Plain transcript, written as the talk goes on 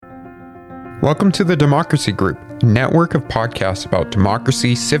Welcome to the Democracy Group, a network of podcasts about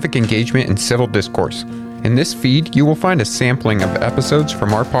democracy, civic engagement, and civil discourse. In this feed, you will find a sampling of episodes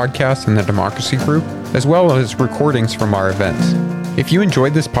from our podcast in the Democracy Group, as well as recordings from our events. If you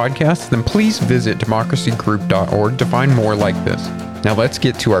enjoyed this podcast, then please visit democracygroup.org to find more like this. Now let's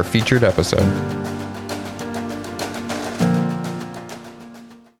get to our featured episode.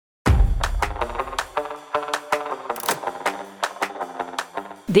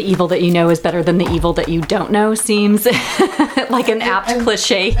 The evil that you know is better than the evil that you don't know seems like an apt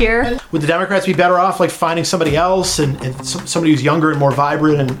cliche here. Would the Democrats be better off like finding somebody else and somebody who's younger and more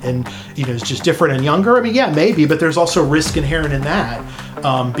vibrant and you know is just different and younger? I mean, yeah, maybe, but there's also risk inherent in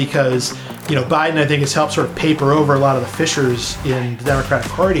that because you know Biden, I think, has helped sort of paper over a lot of the fissures in the Democratic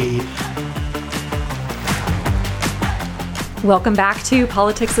Party. Welcome back to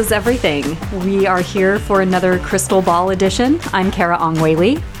Politics is Everything. We are here for another Crystal Ball edition. I'm Kara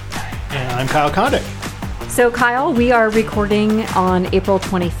Ong-Whaley. And I'm Kyle Kondik. So Kyle, we are recording on April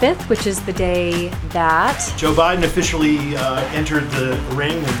 25th, which is the day that Joe Biden officially entered the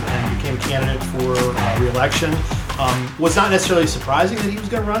ring and became a candidate for re-election. Was not necessarily surprising that he was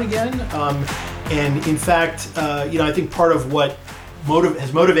going to run again. And in fact, you know, I think part of what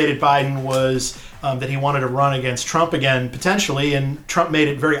has motivated Biden was that he wanted to run against Trump again, potentially, and Trump made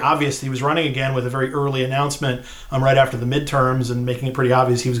it very obvious that he was running again with a very early announcement right after the midterms and making it pretty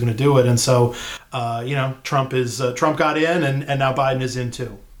obvious he was going to do it. And so, you know, Trump got in and now Biden is in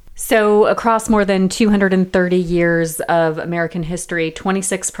too. So across more than 230 years of American history,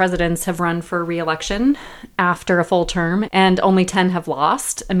 26 presidents have run for re-election after a full term, and only 10 have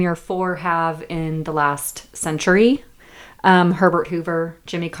lost. A mere 4 have in the last century. Herbert Hoover,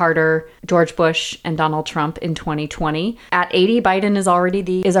 Jimmy Carter, George Bush, and Donald Trump in 2020. At 80, Biden is already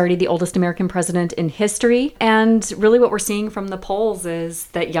the oldest American president in history. And really what we're seeing from the polls is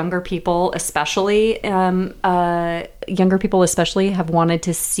that younger people especially have wanted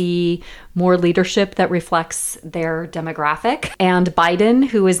to see more leadership that reflects their demographic. And Biden,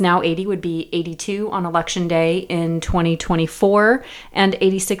 who is now 80, would be 82 on Election Day in 2024 and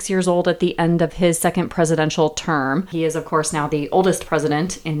 86 years old at the end of his second presidential term. He is, of course, now the oldest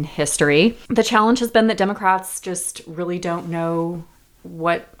president in history. The challenge has been that Democrats just really don't know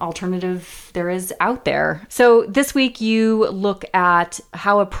what alternative there is out there. So this week you look at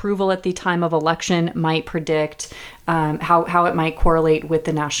how approval at the time of election might predict how it might correlate with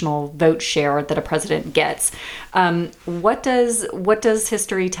the national vote share that a president gets. What does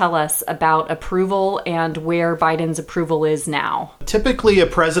history tell us about approval and where Biden's approval is now? Typically, a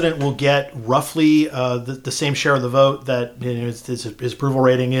president will get roughly the same share of the vote that his approval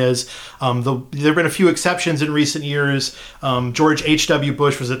rating is. There have been a few exceptions in recent years. George H.W.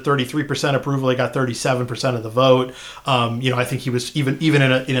 Bush was at 33% approval. He got 37% of the vote. I think he was even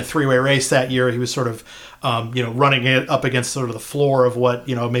in a three-way race that year. He was sort of running it up against sort of the floor of what,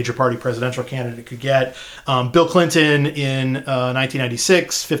 a major party presidential candidate could get. Bill Clinton in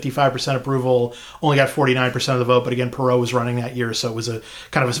 1996, 55% approval, only got 49% of the vote. But again, Perot was running that year, so it was a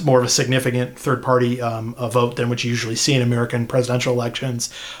kind of more of a significant third party vote than what you usually see in American presidential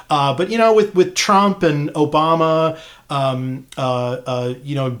elections. But with Trump and Obama,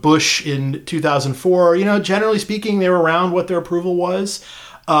 Bush in 2004, generally speaking, they were around what their approval was.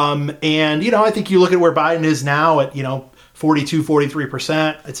 I think you look at where Biden is now at, 42,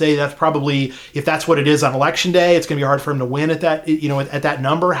 43%. I'd say that's probably, if that's what it is on election day, it's going to be hard for him to win at that, at that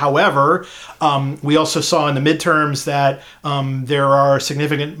number. However, we also saw in the midterms that there are a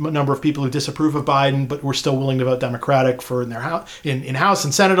significant number of people who disapprove of Biden, but were still willing to vote Democratic for in their in House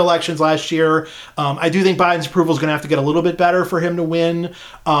and Senate elections last year. I do think Biden's approval is going to have to get a little bit better for him to win,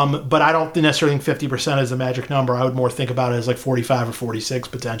 but I don't necessarily think 50% is a magic number. I would more think about it as like 45 or 46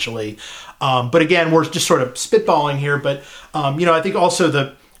 potentially. But again, we're just sort of spitballing here, but I think also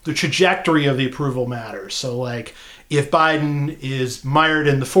the trajectory of the approval matters. So like if Biden is mired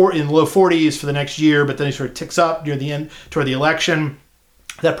in the low 40s for the next year, but then he sort of ticks up near the end toward the election,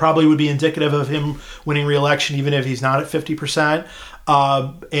 that probably would be indicative of him winning re-election, even if he's not at 50%.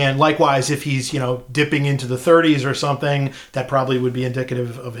 And likewise, if he's, dipping into the 30s or something, that probably would be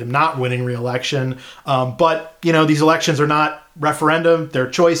indicative of him not winning re-election. But these elections are not referendum, they're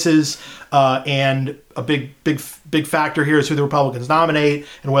choices. And a big factor here is who the Republicans nominate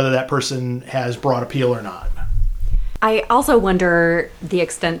and whether that person has broad appeal or not. I also wonder the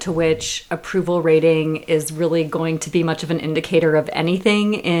extent to which approval rating is really going to be much of an indicator of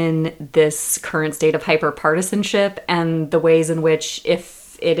anything in this current state of hyperpartisanship, and the ways in which,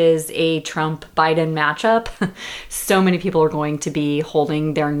 if it is a Trump-Biden matchup, so many people are going to be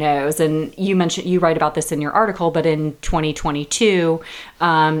holding their nose. And you write about this in your article, but in 2022,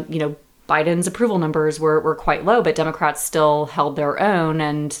 Biden's approval numbers were quite low, but Democrats still held their own,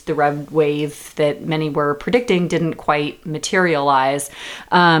 and the red wave that many were predicting didn't quite materialize.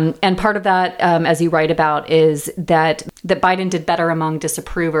 And part of that, as you write about, is that Biden did better among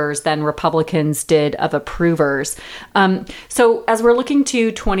disapprovers than Republicans did of approvers. So as we're looking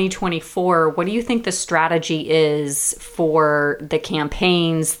to 2024, what do you think the strategy is for the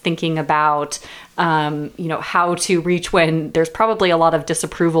campaigns, thinking about how to reach when there's probably a lot of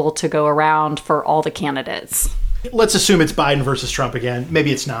disapproval to go around for all the candidates? Let's assume it's Biden versus Trump again.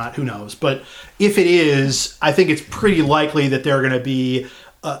 Maybe it's not. Who knows? But if it is, I think it's pretty likely that there are going to be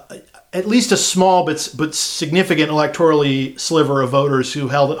at least a small but significant electorally sliver of voters who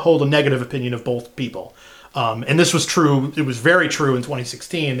hold a negative opinion of both people. And this was true. It was very true in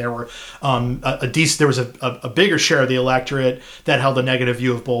 2016. There were there was a bigger share of the electorate that held a negative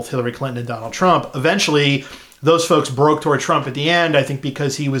view of both Hillary Clinton and Donald Trump. Eventually, those folks broke toward Trump at the end, I think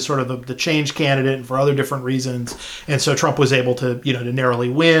because he was sort of the change candidate and for other different reasons. And so Trump was able to, to narrowly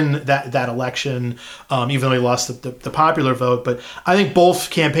win that election, even though he lost the popular vote. But I think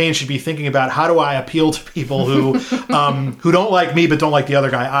both campaigns should be thinking about, how do I appeal to people who who don't like me but don't like the other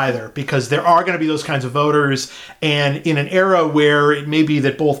guy either? Because there are going to be those kinds of voters. And in an era where it may be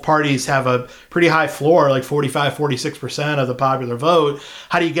that both parties have a pretty high floor, like 45, 46% of the popular vote,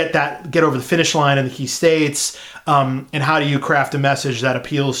 how do you get over the finish line in the key states? And how do you craft a message that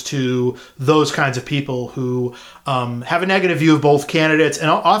appeals to those kinds of people who have a negative view of both candidates? And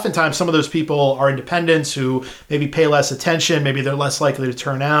oftentimes some of those people are independents who maybe pay less attention. Maybe they're less likely to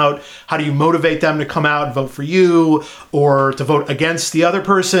turn out. How do you motivate them to come out and vote for you or to vote against the other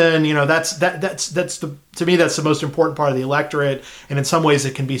person? To me, that's the most important part of the electorate. And in some ways,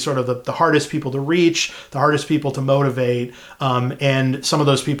 it can be sort of the hardest people to reach, the hardest people to motivate. And some of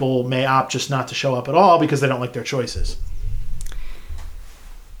those people may opt just not to show up at all because they don't like their choices.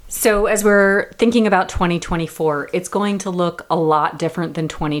 So as we're thinking about 2024, it's going to look a lot different than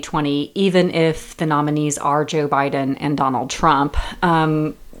 2020, even if the nominees are Joe Biden and Donald Trump.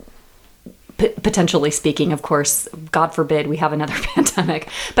 Potentially speaking, of course, God forbid we have another pandemic.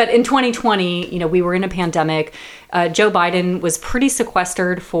 But in 2020, we were in a pandemic. Joe Biden was pretty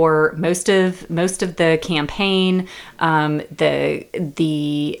sequestered for most of the campaign.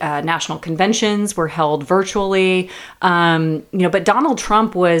 The national conventions were held virtually. But Donald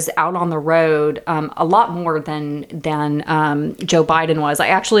Trump was out on the road a lot more than Joe Biden was. I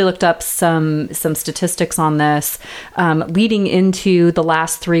actually looked up some statistics on this. Leading into the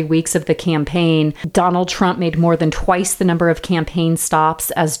last 3 weeks of the campaign, Donald Trump made more than twice the number of campaign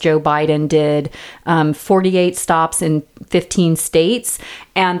stops as Joe Biden did, 48 stops in 15 states.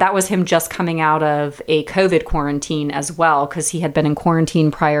 And that was him just coming out of a COVID quarantine as well, because he had been in quarantine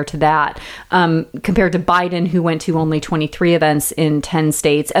prior to that, compared to Biden, who went to only 23 events in 10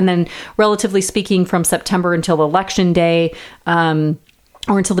 states. And then, relatively speaking, from September until Election Day,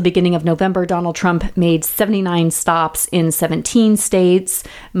 or until the beginning of November, Donald Trump made 79 stops in 17 states.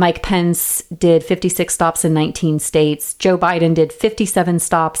 Mike Pence did 56 stops in 19 states. Joe Biden did 57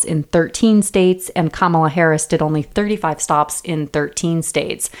 stops in 13 states. And Kamala Harris did only 35 stops in 13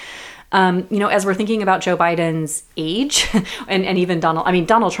 states. As we're thinking about Joe Biden's age and even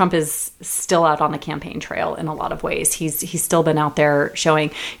Donald Trump is still out on the campaign trail in a lot of ways. He's still been out there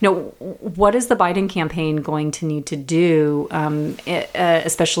showing, what is the Biden campaign going to need to do,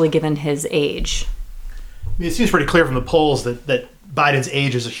 especially given his age? It seems pretty clear from the polls that Biden's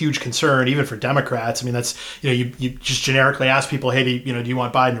age is a huge concern, even for Democrats. I mean, that's, you just generically ask people, hey, do you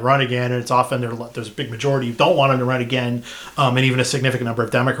want Biden to run again? And it's often there's a big majority who don't want him to run again, and even a significant number of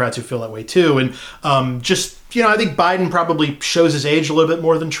Democrats who feel that way too. And I think Biden probably shows his age a little bit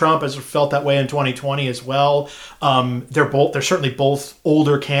more than Trump, as it felt that way in 2020 as well. They're certainly both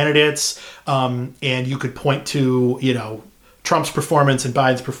older candidates, and you could point to, Trump's performance and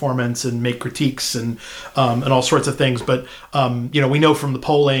Biden's performance and make critiques and all sorts of things. But, we know from the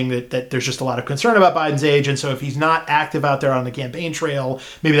polling that there's just a lot of concern about Biden's age. And so if he's not active out there on the campaign trail,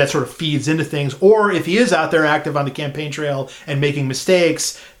 maybe that sort of feeds into things. Or if he is out there active on the campaign trail and making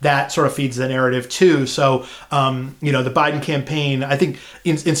mistakes, that sort of feeds the narrative too. So, the Biden campaign, I think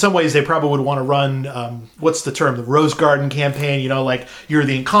in some ways they probably would want to run, what's the term, the Rose Garden campaign, like you're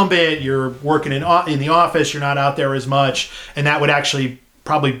the incumbent, you're working in the office, you're not out there as much. And that would actually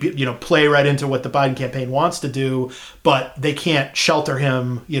probably play right into what the Biden campaign wants to do, but they can't shelter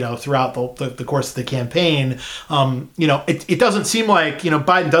him, throughout the course of the campaign. It doesn't seem like,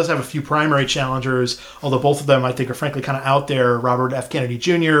 Biden does have a few primary challengers, although both of them I think are frankly kind of out there, Robert F. Kennedy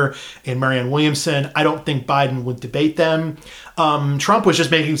Jr. and Marianne Williamson. I don't think Biden would debate them. Trump was just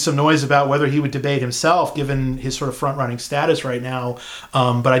making some noise about whether he would debate himself, given his sort of front-running status right now.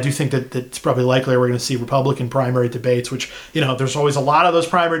 But I do think that it's probably likely we're going to see Republican primary debates, which, there's always a lot of those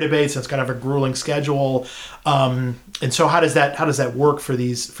primary debates. It's kind of a grueling schedule. And so how does that work for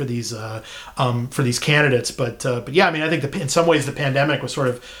these candidates? But yeah, I mean, I think in some ways the pandemic was sort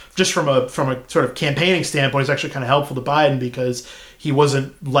of, just from a sort of campaigning standpoint, it's actually kind of helpful to Biden, because he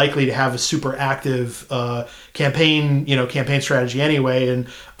wasn't likely to have a super active campaign strategy anyway,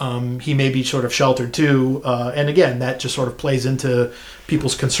 and he may be sort of sheltered too. And again, that just sort of plays into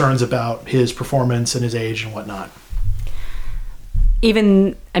people's concerns about his performance and his age and whatnot.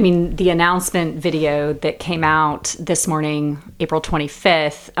 Even, I mean, the announcement video that came out this morning, April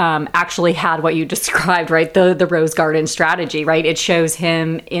 25th, actually had what you described, right? The Rose Garden strategy, right? It shows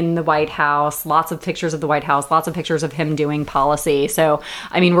him in the White House, lots of pictures of the White House, lots of pictures of him doing policy. So,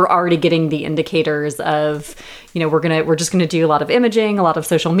 I mean, we're already getting the indicators of, we're just gonna do a lot of imaging, a lot of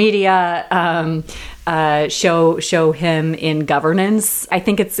social media, show him in governance. I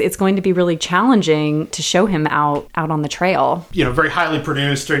think it's going to be really challenging to show him out on the trail. Very highly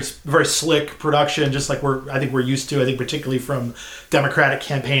produced, very slick production, just like I think we're used to. I think particularly from Democratic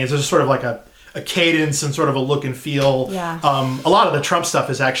campaigns, there's sort of like a cadence and sort of a look and feel. Yeah. A lot of the Trump stuff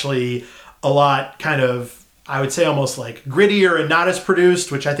is actually a lot kind of, I would say, almost like grittier and not as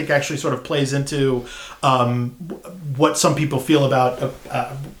produced, which I think actually sort of plays into what some people feel about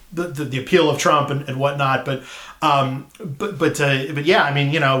the appeal of Trump and whatnot. But yeah, I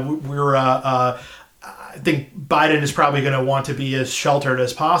mean, we're. I think Biden is probably going to want to be as sheltered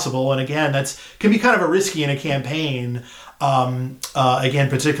as possible, and again, can be kind of a risky in a campaign. Again,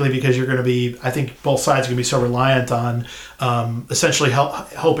 particularly because you're going to be, I think both sides are going to be so reliant on essentially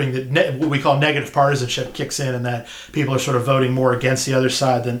hoping that what we call negative partisanship kicks in, and that people are sort of voting more against the other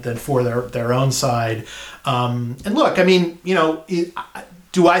side than for their own side. And look, I mean,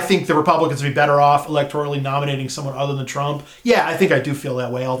 do I think the Republicans would be better off electorally nominating someone other than Trump? Yeah, I think I do feel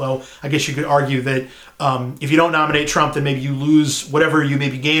that way, although I guess you could argue that if you don't nominate Trump, then maybe you lose whatever you may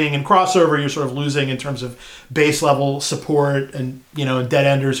be gaining in crossover. You're sort of losing in terms of base level support and, and dead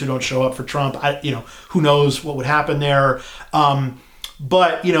enders who don't show up for Trump. Who knows what would happen there.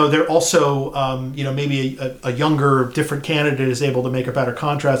 But, they're also, maybe a younger, different candidate is able to make a better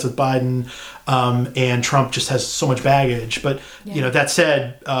contrast with Biden, and Trump just has so much baggage. But, yeah. That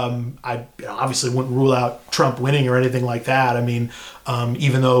said, I obviously wouldn't rule out Trump winning or anything like that. I mean,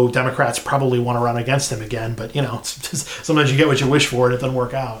 even though Democrats probably want to run against him again. But, sometimes you get what you wish for and it doesn't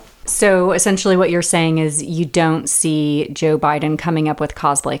work out. So essentially what you're saying is you don't see Joe Biden coming up with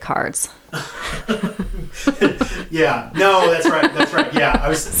cosplay cards. Yeah, no, that's right. Yeah, I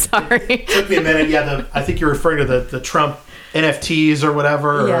was sorry. It took me a minute. Yeah, I think you're referring to the Trump NFTs or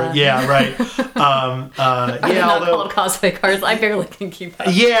whatever. Yeah, right. I not called cosplay cards. I barely can keep up.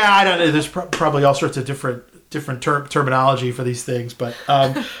 Yeah, I don't know. There's probably all sorts of different terminology for these things, but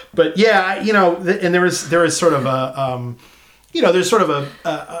yeah, and there is sort of a. There's sort of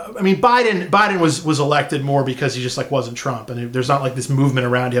I mean, Biden was elected more because he just wasn't Trump, and there's not this movement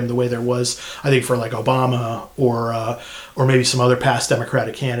around him the way there was, I think, for Obama or maybe some other past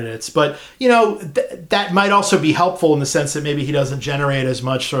Democratic candidates. But that might also be helpful in the sense that maybe he doesn't generate as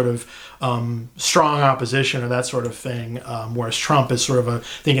much sort of strong opposition or that sort of thing, whereas Trump is sort of I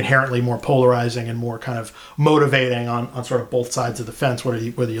think inherently more polarizing and more kind of motivating on sort of both sides of the fence, whether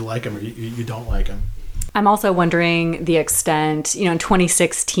you like him or you don't like him. I'm also wondering the extent, in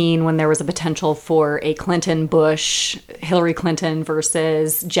 2016, when there was a potential for a Clinton-Bush, Hillary Clinton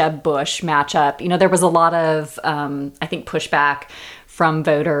versus Jeb Bush matchup, there was a lot of, I think, pushback from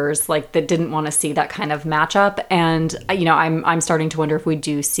voters that didn't want to see that kind of matchup. And, I'm starting to wonder if we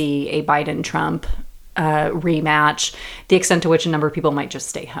do see a Biden-Trump rematch, the extent to which a number of people might just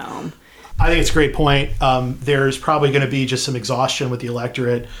stay home. I think it's a great point. There's probably going to be just some exhaustion with the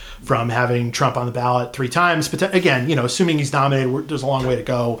electorate from having Trump on the ballot 3 times. But again, assuming he's nominated, there's a long way to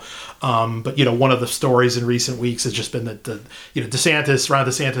go. But one of the stories in recent weeks has just been that Ron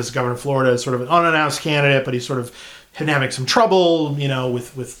DeSantis, governor of Florida, is sort of an unannounced candidate, but he's sort of having some trouble,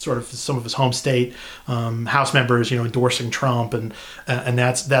 with sort of some of his home state House members, endorsing Trump and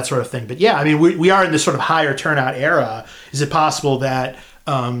that's that sort of thing. But yeah, I mean, we are in this sort of higher turnout era. Is it possible that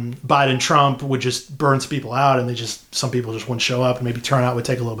Biden Trump would just burn some people out and some people just wouldn't show up, and maybe turnout would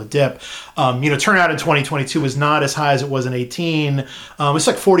take a little bit dip. Turnout in 2022 was not as high as it was in 18. It's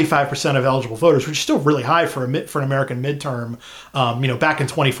 45% of eligible voters, which is still really high for an American midterm. Back in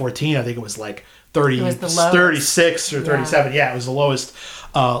 2014, I think it was 36 or 37. Yeah, it was the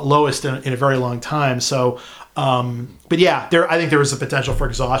lowest in a very long time. So, but yeah, I think there was a potential for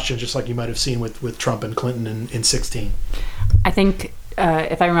exhaustion, just like you might have seen with Trump and Clinton in 16. I think,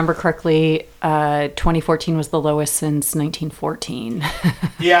 if I remember correctly, 2014 was the lowest since 1914.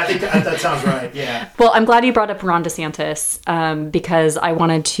 Yeah, I think that sounds right. Yeah. Well, I'm glad you brought up Ron DeSantis, because I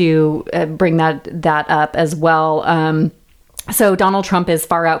wanted to bring that up as well. So Donald Trump is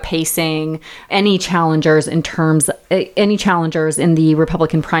far outpacing any challengers in the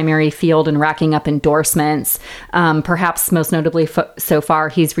Republican primary field and racking up endorsements. Perhaps most notably so far,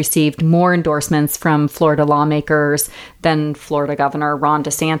 he's received more endorsements from Florida lawmakers than Florida Governor Ron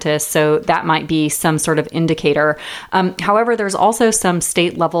DeSantis. So that might be some sort of indicator. However, there's also some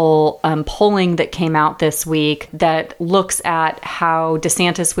state level polling that came out this week that looks at how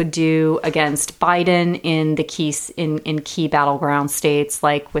DeSantis would do against Biden in the key battleground states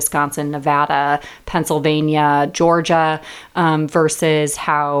like Wisconsin, Nevada, Pennsylvania, Georgia, versus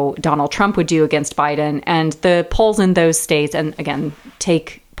how Donald Trump would do against Biden. And the polls in those states, and again,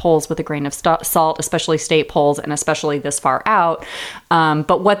 take polls with a grain of salt, especially state polls and especially this far out.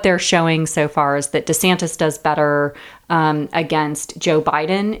 But what they're showing so far is that DeSantis does better against Joe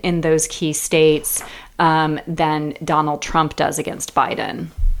Biden in those key states than Donald Trump does against Biden.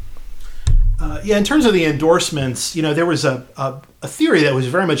 In terms of the endorsements, there was a theory that was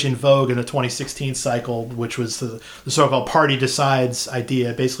very much in vogue in the 2016 cycle, which was the so-called party decides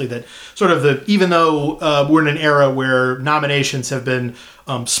idea. Basically, that sort of even though we're in an era where nominations have been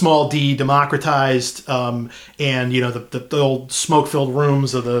small d democratized, and the old smoke-filled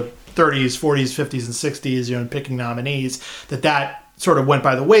rooms of the 30s, 40s, 50s, and 60s, and picking nominees, that sort of went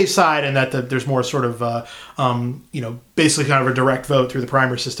by the wayside, and that there's more sort of, basically kind of a direct vote through the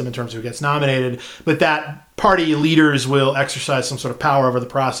primary system in terms of who gets nominated, but that party leaders will exercise some sort of power over the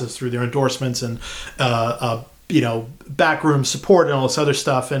process through their endorsements and, backroom support and all this other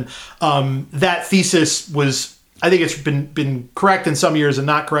stuff. And that thesis was, I think it's been correct in some years and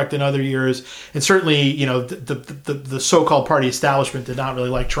not correct in other years. And certainly, the so-called party establishment did not really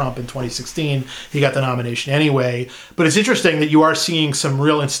like Trump in 2016. He got the nomination anyway. But it's interesting that you are seeing some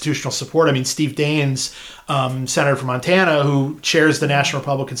real institutional support. I mean, Steve Daines, senator from Montana, who chairs the National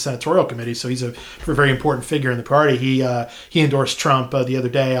Republican Senatorial Committee, so he's a very important figure in the party. He endorsed Trump the other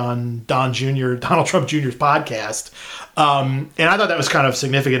day on Donald Trump Jr.'s podcast. And I thought that was kind of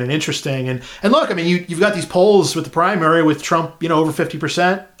significant and interesting. And look, I mean, you've got these polls with the primary with Trump, over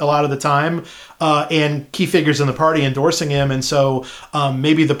 50% a lot of the time, and key figures in the party endorsing him. And so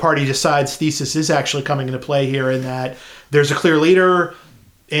maybe the party decides thesis is actually coming into play here, in that there's a clear leader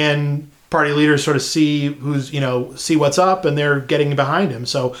and party leaders sort of see what's up, and they're getting behind him.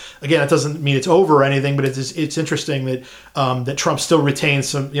 So again, it doesn't mean it's over or anything, but it's interesting that that Trump still retains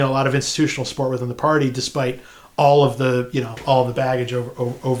some, a lot of institutional support within the party, despite all of the baggage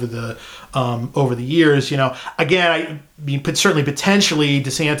over the years. Again, I mean, certainly potentially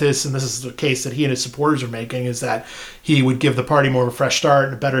DeSantis, and this is the case that he and his supporters are making, is that he would give the party more of a fresh start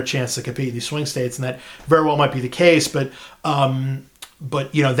and a better chance to compete in these swing states, and that very well might be the case. But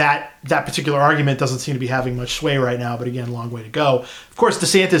that particular argument doesn't seem to be having much sway right now. But again, long way to go. Of course,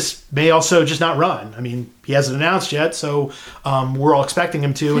 DeSantis may also just not run. I mean, he hasn't announced yet, so we're all expecting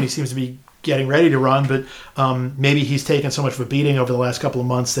him to, and he seems to be getting ready to run, but maybe he's taken so much of a beating over the last couple of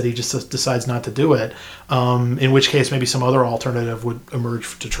months that he just decides not to do it, in which case maybe some other alternative would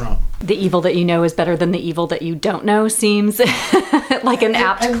emerge to Trump. The evil that you know is better than the evil that you don't know seems like an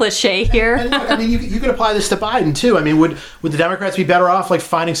apt cliche here. And look, I mean, you could apply this to Biden too. I mean, would the Democrats be better off like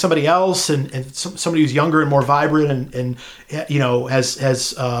finding somebody else and somebody who's younger and more vibrant and has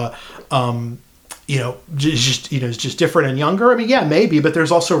is just different and younger? I mean, yeah, maybe, but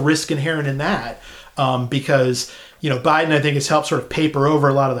there's also risk inherent in that, because, Biden, I think, has helped sort of paper over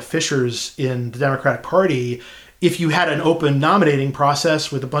a lot of the fissures in the Democratic Party. If you had an open nominating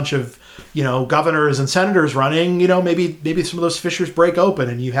process with a bunch of, governors and senators running, maybe some of those fissures break open,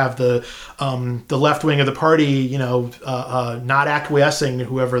 and you have the left wing of the party, not acquiescing to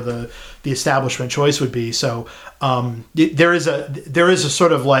whoever the establishment choice would be. So there is a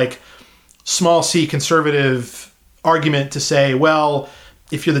sort of like small c conservative argument to say, well,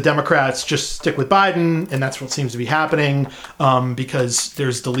 if you're the Democrats, just stick with Biden, and that's what seems to be happening, because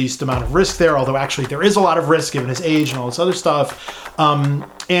there's the least amount of risk there, although actually there is a lot of risk given his age and all this other stuff.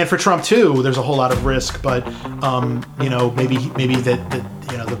 And for Trump too, there's a whole lot of risk, but maybe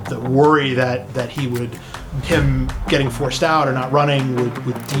the worry that him getting forced out or not running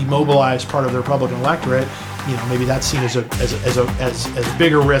would demobilize part of the Republican electorate. Maybe that's seen as a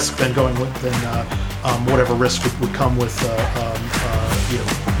bigger risk than whatever risk would come with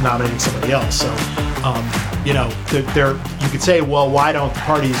nominating somebody else. So you could say, well, why don't the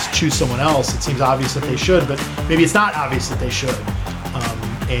parties choose someone else? It seems obvious that they should, but maybe it's not obvious that they should.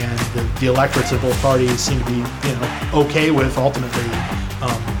 and the electorates of both parties seem to be, okay with ultimately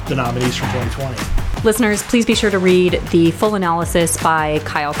the nominees from 2020. Listeners, please be sure to read the full analysis by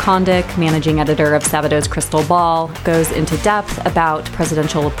Kyle Kondik, managing editor of Sabado's Crystal Ball. Goes into depth about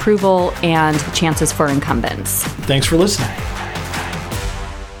presidential approval and chances for incumbents. Thanks for listening.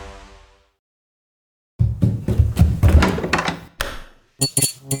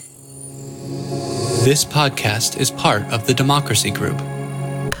 This podcast is part of the Democracy Group.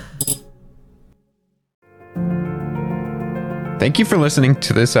 Thank you for listening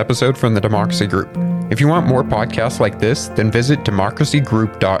to this episode from the Democracy Group. If you want more podcasts like this, then visit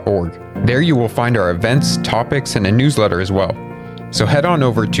democracygroup.org. There you will find our events, topics, and a newsletter as well. So head on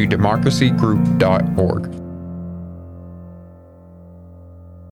over to democracygroup.org.